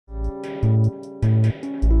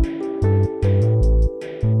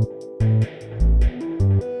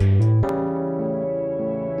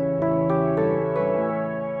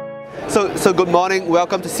So good morning,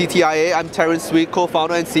 welcome to CTIA. I'm Terence Wee,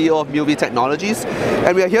 co-founder and CEO of Muvee Technologies,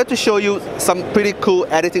 and we are here to show you some pretty cool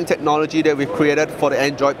editing technology that we've created for the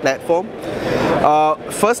Android platform.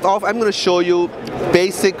 First off, I'm going to show you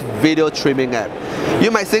basic video trimming app. You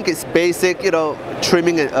might think it's basic,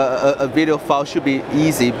 trimming a video file should be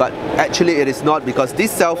easy, but actually it is not, because these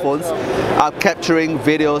cell phones are capturing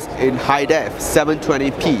videos in high def,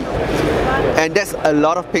 720p. And that's a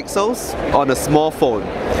lot of pixels on a small phone.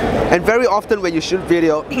 And very often when you shoot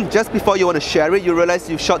video, just before you want to share it, you realize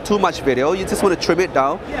you've shot too much video, you just want to trim it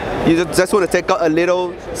down. You just want to take out a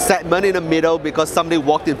little segment in the middle because somebody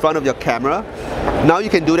walked in front of your camera. Now you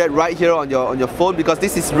can do that right here on your phone, because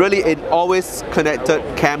this is really an always connected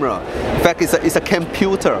camera. In fact, it's a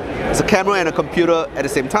computer. It's a camera and a computer at the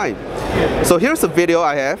same time. So here's a video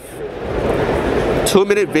I have.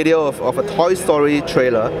 2-minute video of a Toy Story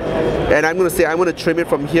trailer, and I'm going to trim it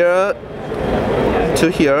from here to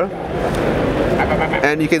here,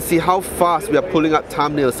 and you can see how fast we are pulling up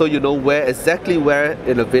thumbnails, so you know exactly where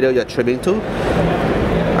in the video you're trimming to.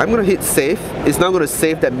 I'm going to hit save. It's now going to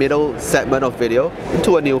save that middle segment of video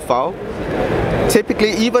into a new file.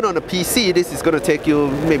 Typically, even on a PC, this is going to take you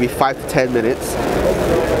maybe 5 to 10 minutes.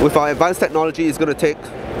 With our advanced technology, it's going to take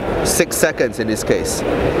 6 seconds in this case.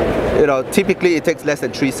 Typically it takes less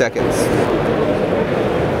than 3 seconds.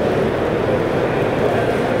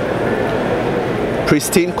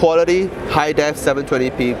 Pristine quality, high def,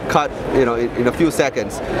 720p, cut in a few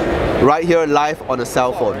seconds. Right here, live on a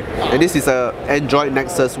cell phone. And this is a Android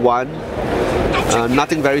Nexus 1.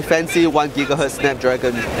 Nothing very fancy, 1 GHz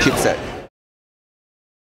Snapdragon chipset.